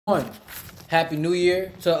One, Happy New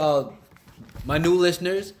Year to my new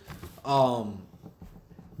listeners. Don't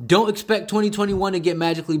expect 2021 to get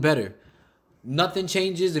magically better. Nothing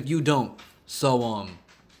changes if you don't. So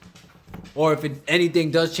or if anything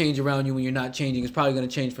does change around you when you're not changing, it's probably gonna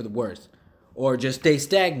change for the worse, or just stay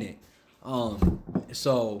stagnant.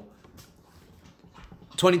 So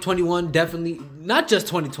 2021 definitely not just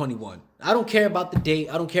 2021. I don't care about the date.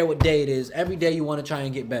 I don't care what day it is. Every day you want to try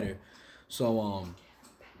and get better. So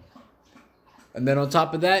and then on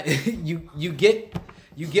top of that, you get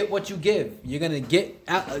what you give. You're gonna get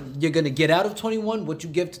out of 21 what you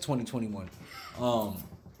give to 2021.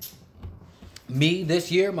 Me this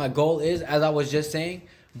year, my goal is, as I was just saying,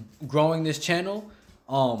 growing this channel.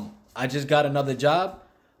 I just got another job.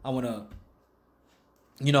 I wanna,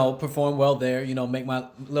 perform well there. Make my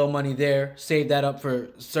little money there. Save that up for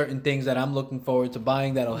certain things that I'm looking forward to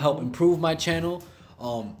buying that'll help improve my channel.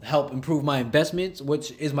 Help improve my investments,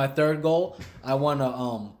 which is my third goal. I want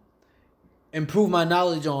to improve my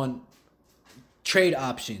knowledge on trade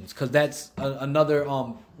options, because that's another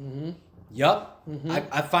I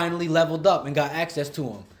finally leveled up and got access to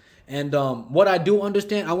them. And what I do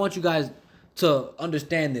understand, I want you guys to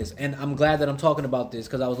understand this, and I'm glad that I'm talking about this,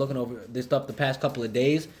 because I was looking over this stuff the past couple of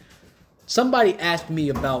days. Somebody asked me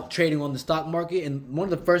about trading on the stock market, and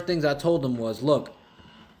one of the first things I told them was, look,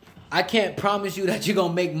 I can't promise you that you're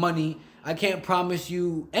going to make money. I can't promise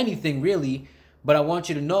you anything, really. But I want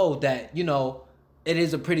you to know that, it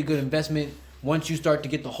is a pretty good investment. Once you start to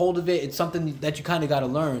get the hold of it, it's something that you kind of got to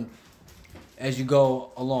learn as you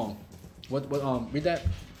go along. Read that?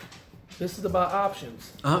 This is about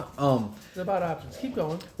options. It's about options. Keep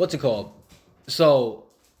going. What's it called? So,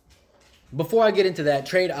 before I get into that,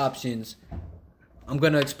 trade options, I'm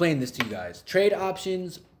going to explain this to you guys. Trade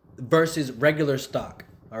options versus regular stock.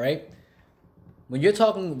 All right. When you're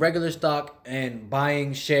talking regular stock and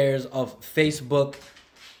buying shares of Facebook,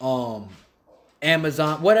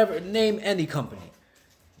 Amazon, whatever, name any company,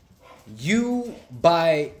 you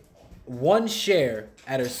buy one share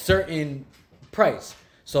at a certain price.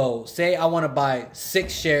 So say I want to buy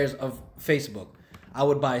 6 shares of Facebook. I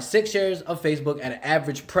would buy 6 shares of Facebook at an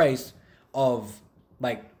average price of,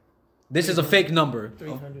 like, this is a fake number.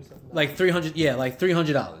 300 something. Like 300, yeah, like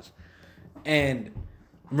 $300. And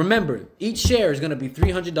remember, each share is going to be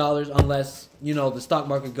 $300 unless, the stock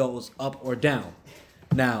market goes up or down.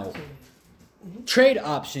 Now, trade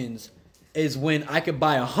options is when I could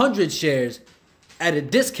buy 100 shares at a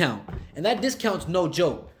discount. And that discount's no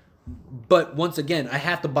joke. But once again, I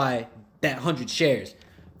have to buy that 100 shares.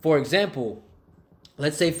 For example,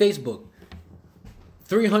 let's say Facebook.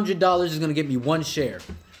 $300 is going to get me 1 share.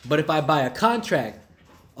 But if I buy a contract,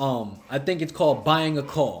 I think it's called buying a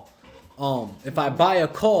call. If I buy a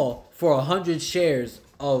call for 100 shares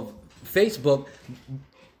of Facebook,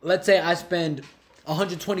 let's say I spend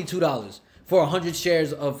 $122 for 100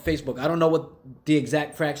 shares of Facebook. I don't know what the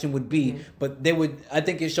exact fraction would be, but I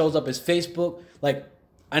think it shows up as Facebook. Like,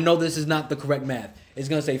 I know this is not the correct math. It's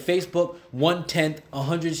going to say Facebook 1/10,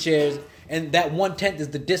 100 shares, and that 1/10 is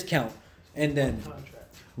the discount. And then,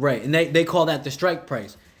 right, and they call that the strike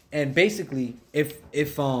price. And basically, if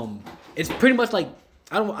it's pretty much like,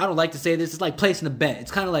 I don't like to say this. It's like placing a bet.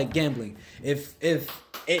 It's kind of like gambling. If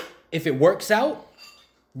it works out,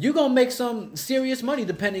 you're gonna make some serious money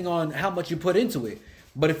depending on how much you put into it.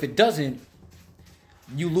 But if it doesn't,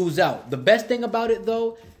 you lose out. The best thing about it,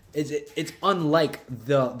 though, is it's unlike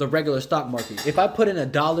the regular stock market. If I put in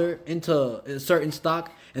 $1 into a certain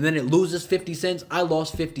stock and then it loses 50 cents, I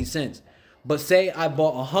lost 50 cents. But say I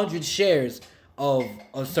bought 100 shares of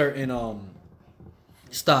a certain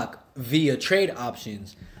stock via trade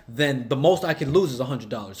options, then the most I can lose is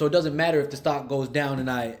 $100. So it doesn't matter if the stock goes down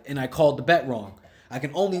and I called the bet wrong. I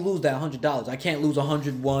can only lose that $100. I can't lose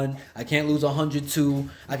 101. I can't lose 102.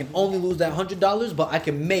 I can only lose that $100, but I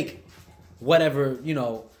can make whatever,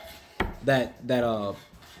 that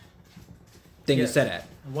thing is set at.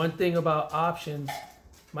 One thing about options,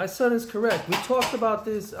 my son is correct. We talked about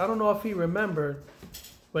this. I don't know if he remembered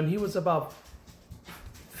when he was about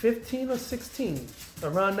 15 or 16,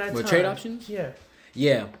 around that time. With trade options? Yeah.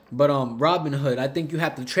 Yeah, but Robinhood, I think you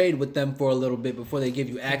have to trade with them for a little bit before they give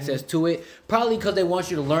you access to it. Probably because they want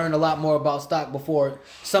you to learn a lot more about stock before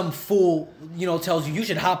some fool, tells you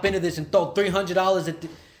should hop into this and throw $300 at.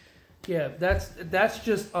 Yeah, that's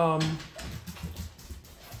just law.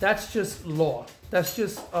 That's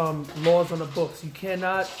just laws on the books. You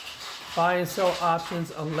cannot buy and sell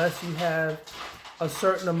options unless you have a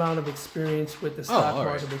certain amount of experience with the stock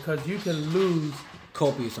market, because you can lose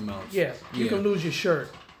copious amounts. Yeah, you can lose your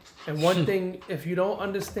shirt. And one thing, if you don't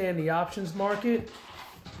understand the options market,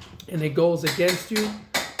 and it goes against you,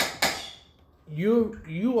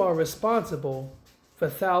 you are responsible for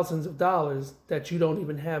thousands of dollars that you don't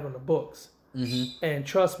even have on the books. Mm-hmm. And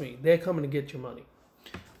trust me, they're coming to get your money.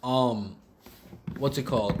 What's it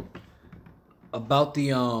called? About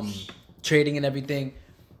the trading and everything.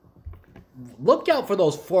 Look out for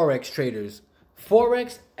those forex traders.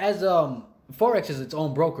 Forex is its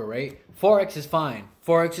own broker, right? Forex is fine.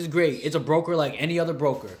 Forex is great. It's a broker like any other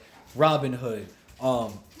broker. Robinhood,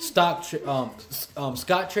 Scottrade,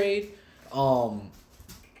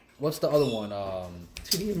 what's the other one?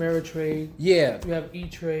 TD Ameritrade. Yeah. You have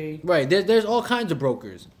E-Trade. Right. There's all kinds of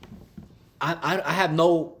brokers. I have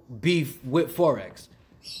no beef with Forex.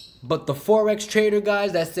 But the Forex trader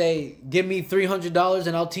guys that say, give me $300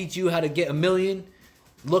 and I'll teach you how to get $1 million,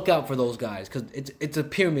 look out for those guys because it's a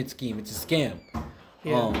pyramid scheme. It's a scam.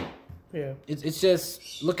 Yeah. Yeah. It's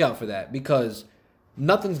just, look out for that because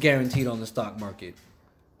nothing's guaranteed on the stock market.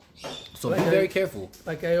 So be very careful.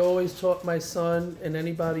 Like I always taught my son and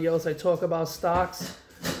anybody else I talk about stocks,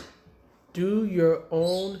 do your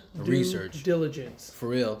own research. Diligence. For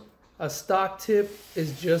real. A stock tip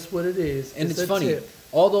is just what it is. And it's funny. Tip.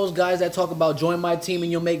 All those guys that talk about join my team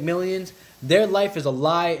and you'll make millions, their life is a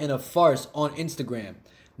lie and a farce on Instagram.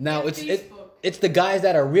 Now it's the guys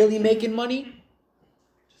that are really making money.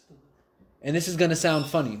 And this is gonna sound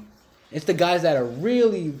funny. It's the guys that are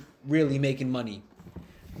really, really making money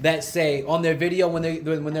that say on their video when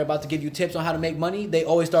they're about to give you tips on how to make money, they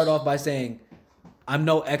always start off by saying, "I'm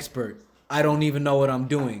no expert. I don't even know what I'm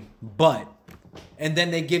doing." But and then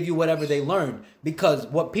they give you whatever they learned because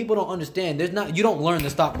what people don't understand, you don't learn the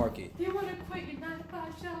stock market. You want to quit your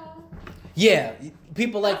 9-to-5 job? Yeah,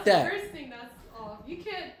 people like that. That's the first thing that's off. You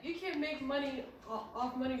can't make money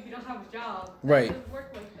off money if you don't have a job. Right. It doesn't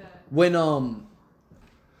work like that. When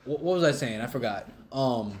what was I saying? I forgot.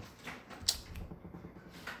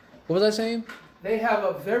 What was I saying? They have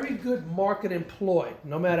a very good marketing ploy,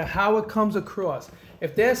 no matter how it comes across.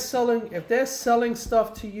 If they're selling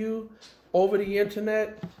stuff to you over the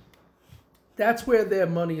internet, that's where their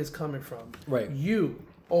money is coming from. Right. You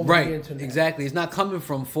over the internet. Exactly. It's not coming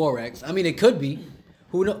from Forex. I mean, it could be.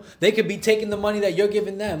 Who knows? They could be taking the money that you're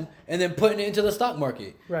giving them and then putting it into the stock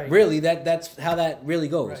market. Right. Really, that's how that really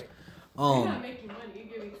goes. Right. You're not making money. You're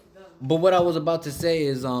giving it to them. But what I was about to say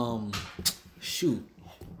is,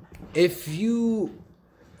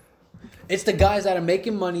 it's the guys that are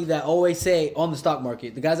making money that always say on the stock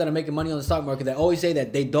market, the guys that are making money on the stock market that always say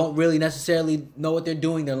that they don't really necessarily know what they're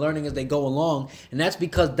doing. They're learning as they go along. And that's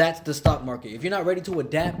because that's the stock market. If you're not ready to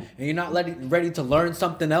adapt and you're not ready to learn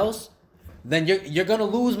something else, then you're going to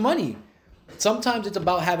lose money. Sometimes it's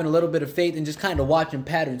about having a little bit of faith and just kind of watching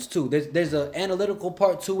patterns too. There's an analytical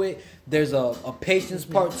part to it. There's a patience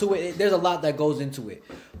part to it. There's a lot that goes into it.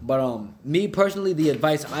 But me personally, the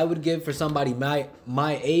advice I would give for somebody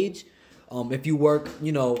my age, if you work,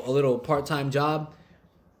 a little part-time job,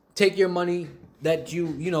 take your money that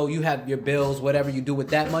you have your bills, whatever you do with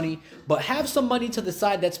that money, but have some money to the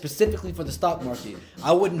side that's specifically for the stock market.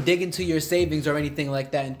 I wouldn't dig into your savings or anything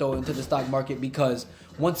like that and throw it into the stock market because,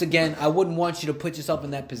 once again, I wouldn't want you to put yourself in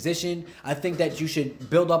that position. I think that you should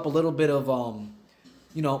build up a little bit of,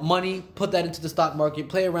 money, put that into the stock market,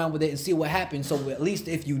 play around with it and see what happens. So at least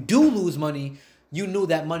if you do lose money, you knew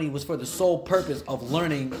that money was for the sole purpose of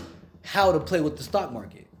learning how to play with the stock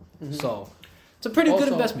market. Mm-hmm. So it's a pretty good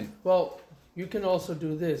investment. Well, you can also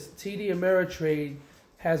do this. TD Ameritrade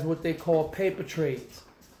has what they call paper trades,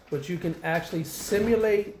 which you can actually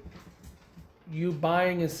simulate you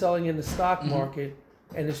buying and selling in the stock market,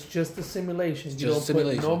 and it's just a simulation. You don't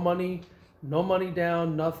put no money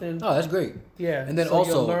down, nothing. Oh, that's great. Yeah, and then so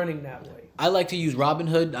also you're learning that way. I like to use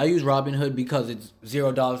Robinhood. I use Robinhood because it's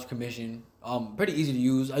 $0 commission. Pretty easy to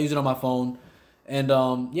use. I use it on my phone, and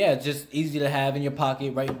it's just easy to have in your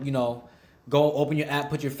pocket. Right, go open your app,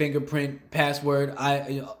 put your fingerprint, password,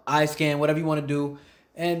 eye scan, whatever you want to do,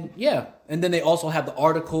 and and then they also have the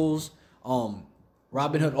articles.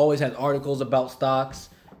 Robinhood always has articles about stocks,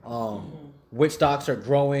 which stocks are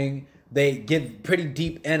growing. They give pretty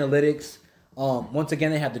deep analytics. Once again,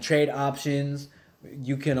 they have the trade options.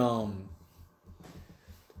 You can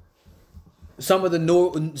some of the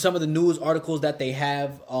news articles that they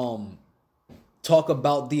have talk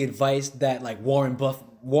about the advice that like Warren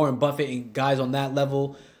Buffett and guys on that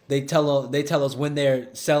level, they tell us when they're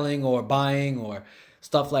selling or buying or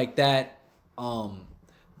stuff like that.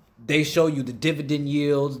 They show you the dividend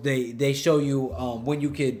yields. They show you when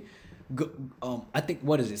you could go, I think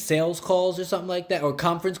sales calls or something like that, or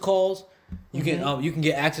conference calls. You can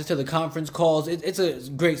get access to the conference calls. It's a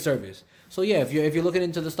great service. So yeah, if you're looking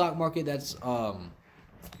into the stock market, that's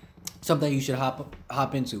something you should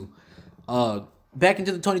hop into. Back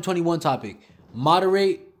into the 2021 topic.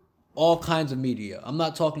 moderate all kinds of media. I'm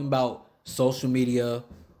not talking about social media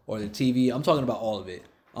or the TV. I'm talking about all of it.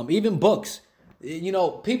 Even books. You know,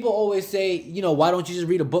 people always say, you know, why don't you just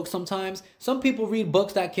read a book sometimes? Some people read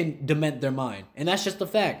books that can dement their mind. And that's just a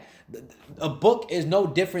fact. A book is no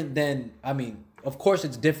different than, I mean, of course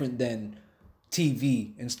it's different than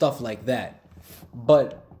TV and stuff like that.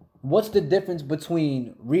 But what's the difference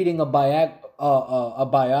between reading what's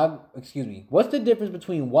the difference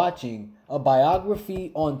between watching a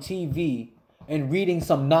biography on TV and reading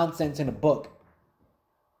some nonsense in a book?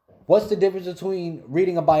 What's the difference between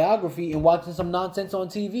reading a biography and watching some nonsense on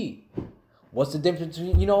TV? What's the difference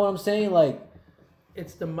between, you know what I'm saying? Like,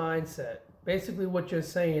 It's the mindset. Basically, what you're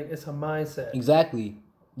saying is a mindset. exactly.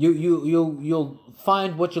 You'll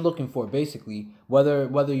find what you're looking for, basically.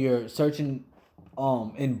 Whether you're searching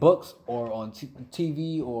in books or on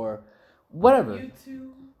TV or whatever.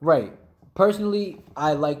 YouTube. Right. Personally,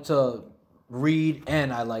 I like to read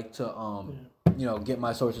and I like to get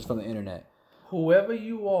my sources from the internet. Whoever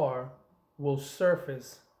you are will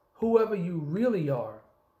surface. Whoever you really are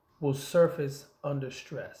will surface under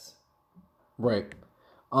stress. Right.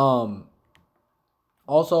 Also,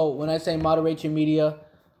 when I say moderate your media,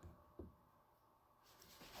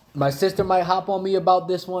 my sister might hop on me about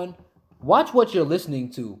this one. Watch what you're listening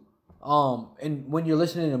to. And when you're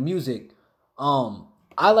listening to music,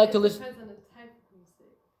 I like to listen. Depends on the type of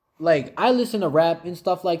music. Like, I listen to rap and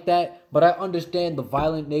stuff like that, but I understand the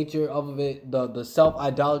violent nature of it, the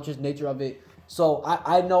self-idolatrous nature of it. So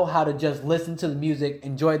I know how to just listen to the music,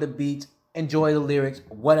 enjoy the beats, enjoy the lyrics,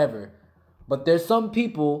 whatever. But there's some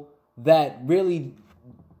people that really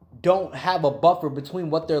don't have a buffer between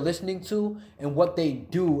what they're listening to and what they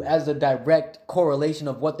do as a direct correlation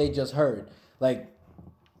of what they just heard. Like,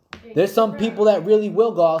 there's some people that really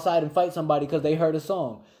will go outside and fight somebody because they heard a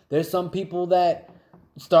song. There's some people that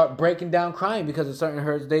start breaking down crying because of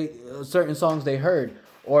certain songs they heard.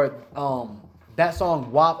 Or that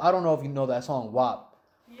song WAP. I don't know if you know that song WAP.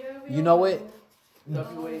 Yeah, You know it?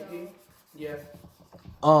 WAP? Yeah.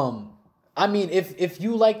 I mean, if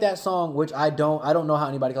you like that song, which I don't know how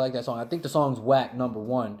anybody can like that song. I think the song's whack, number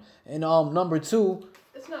one. And number two,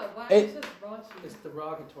 It's not whack, It- it's just raunchy. It's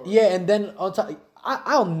derogatory. yeah, and then on top,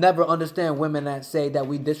 I'll never understand women that say that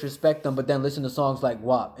we disrespect them, but then listen to songs like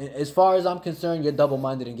WAP. As far as I'm concerned, you're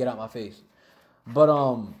double-minded and get out my face. But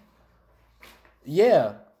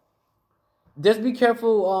yeah, just be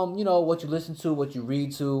careful. What you listen to, what you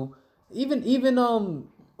read to, even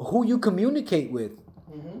who you communicate with.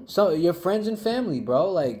 So your friends and family,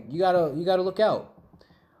 bro. Like, you gotta look out.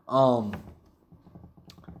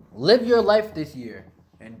 Live your life this year,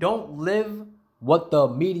 and don't live what the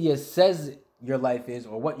media says your life is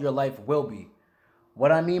or what your life will be.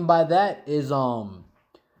 What I mean by that is,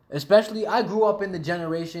 especially I grew up in the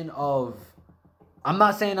generation of, I'm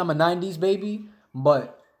not saying I'm a 90s baby,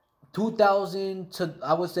 but 2000 to,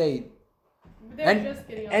 I would say, They're just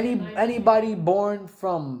getting on the 90s. anybody born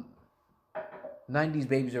from 90s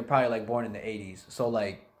babies are probably like born in the 80s. So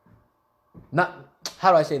like, not,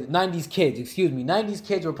 how do I say that? 90s kids, excuse me. 90s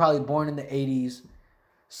kids were probably born in the 80s.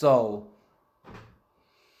 So,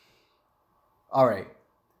 all right.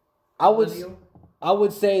 I would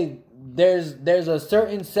say there's a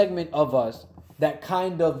certain segment of us that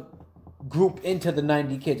kind of group into the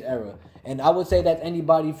 90 kids era. And I would say that's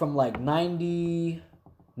anybody from like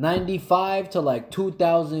 95 to like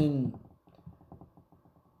 2000.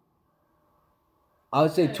 I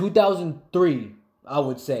would say 2003. I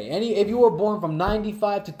would say if you were born from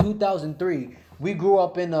 95 to 2003, we grew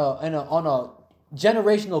up on a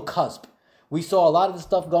generational cusp. We saw a lot of the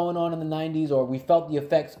stuff going on in the 90s, or we felt the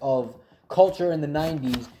effects of culture in the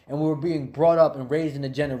 90s, and we were being brought up and raised in a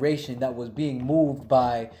generation that was being moved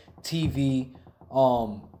by TV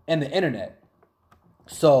and the internet.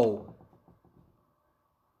 So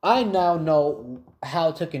I now know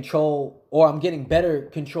how to control, or I'm getting better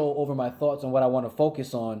control over my thoughts and what I want to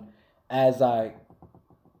focus on as I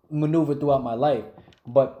maneuver throughout my life.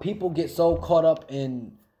 But people get so caught up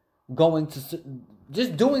in going to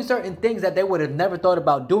just doing certain things that they would have never thought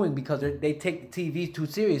about doing because they take the TV too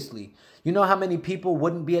seriously. You know how many people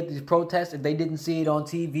wouldn't be at these protests if they didn't see it on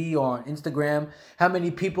TV or on Instagram? How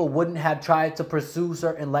many people wouldn't have tried to pursue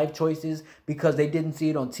certain life choices because they didn't see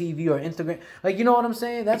it on TV or Instagram? Like, you know what I'm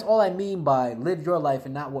saying? That's all I mean by live your life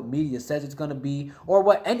and not what media says it's going to be or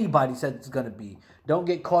what anybody says it's going to be. Don't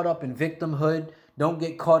get caught up in victimhood. Don't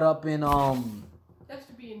get caught up in That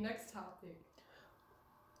should be your next topic.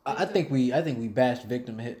 I think we bashed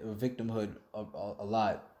victimhood a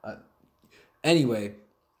lot. Anyway,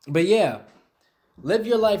 but yeah, live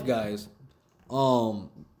your life, guys.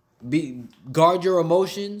 Guard your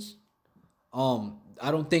emotions.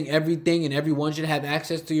 I don't think everything and everyone should have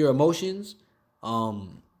access to your emotions.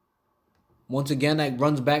 Once again, that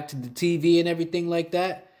runs back to the TV and everything like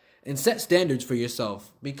that. And set standards for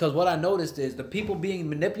yourself. Because what I noticed is the people being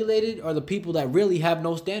manipulated are the people that really have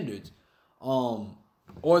no standards. Or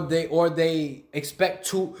they expect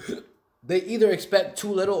too, they either expect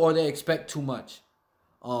too little or they expect too much.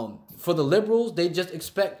 For the liberals, they just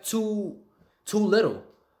expect too little.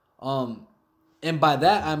 And by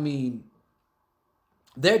that I mean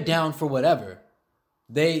they're down for whatever.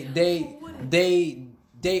 They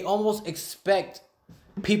almost expect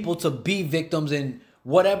people to be victims in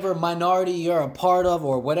whatever minority you're a part of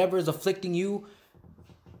or whatever is afflicting you.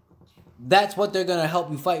 That's what they're gonna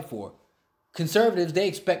help you fight for. Conservatives, they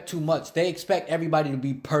expect too much. They expect everybody to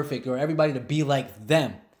be perfect or everybody to be like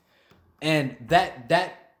them. And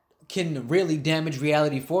that can really damage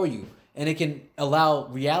reality for you. And it can allow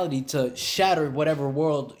reality to shatter whatever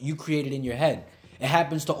world you created in your head. It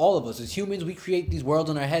happens to all of us. As humans, we create these worlds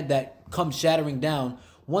in our head that come shattering down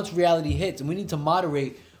once reality hits. And we need to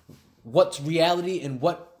moderate what's reality and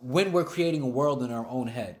when we're creating a world in our own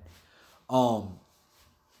head.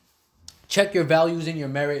 Check your values and your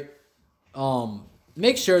merit.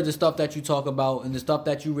 Make sure the stuff that you talk about and the stuff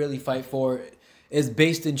that you really fight for is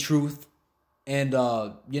based in truth, and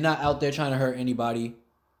you're not out there trying to hurt anybody.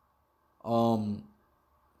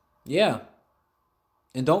 Yeah.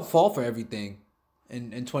 And don't fall for everything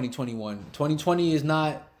in 2021. 2020 is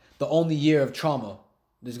not the only year of trauma.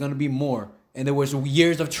 There's going to be more. And there was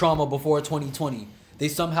years of trauma before 2020. They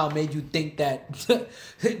somehow made you think that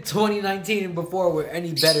 2019 and before were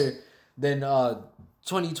any better than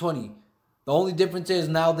 2020. The only difference is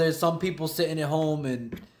now there's some people sitting at home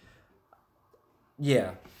and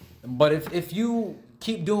yeah. But if you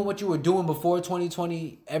keep doing what you were doing before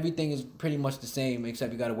 2020, everything is pretty much the same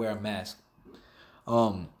except you got to wear a mask.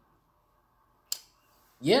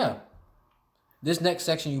 Yeah. This next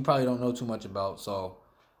section you probably don't know too much about, so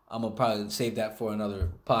I'm going to probably save that for another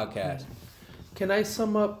podcast. Can I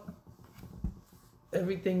sum up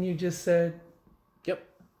everything you just said? Yep.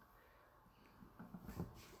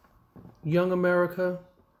 Young America,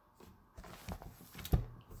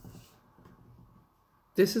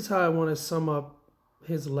 this is how I want to sum up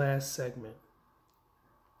his last segment.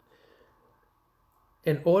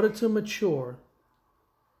 In order to mature,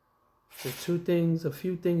 there's a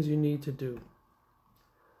few things you need to do.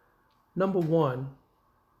 Number one,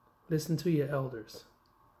 listen to your elders.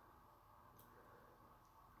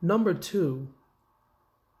 Number two,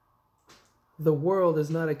 the world is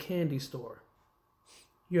not a candy store.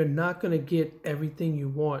 You're not going to get everything you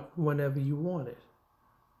want whenever you want it.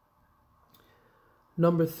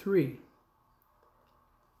 Number three,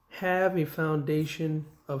 have a foundation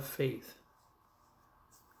of faith.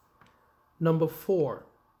 Number four,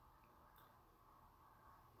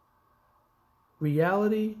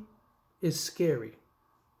 reality is scary.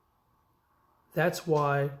 That's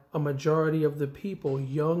why a majority of the people,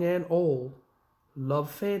 young and old, love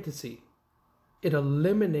fantasy. It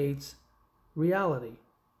eliminates reality.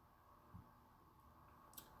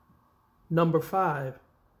 Number five,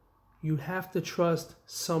 you have to trust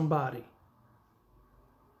somebody.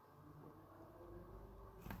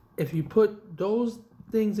 If you put those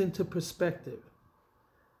things into perspective,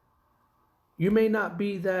 you may not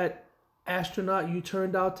be that astronaut you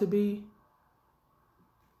turned out to be,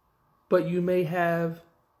 but you may have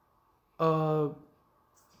a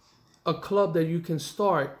club that you can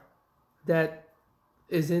start that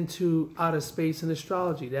is into outer space and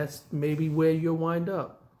astrology. That's maybe where you'll wind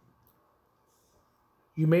up.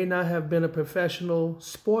 You may not have been a professional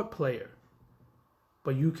sport player,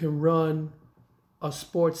 but you can run a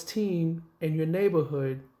sports team in your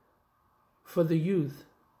neighborhood for the youth.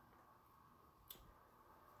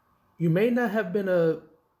 You may not have been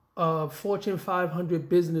a Fortune 500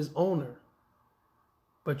 business owner,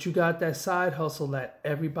 but you got that side hustle that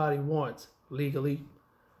everybody wants legally.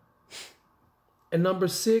 And number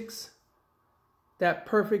six, that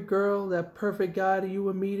perfect girl, that perfect guy that you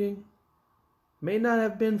were meeting may not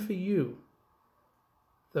have been for you.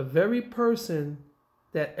 The very person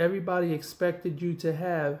that everybody expected you to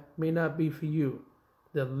have may not be for you.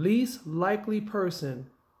 The least likely person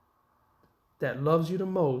that loves you the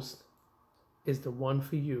most is the one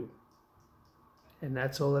for you. And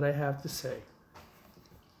that's all that I have to say.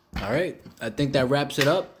 All right. I think that wraps it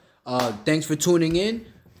up. Thanks for tuning in.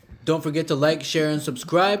 Don't forget to like, share, and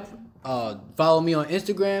subscribe. Follow me on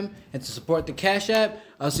Instagram and to support the Cash App.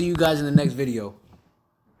 I'll see you guys in the next video.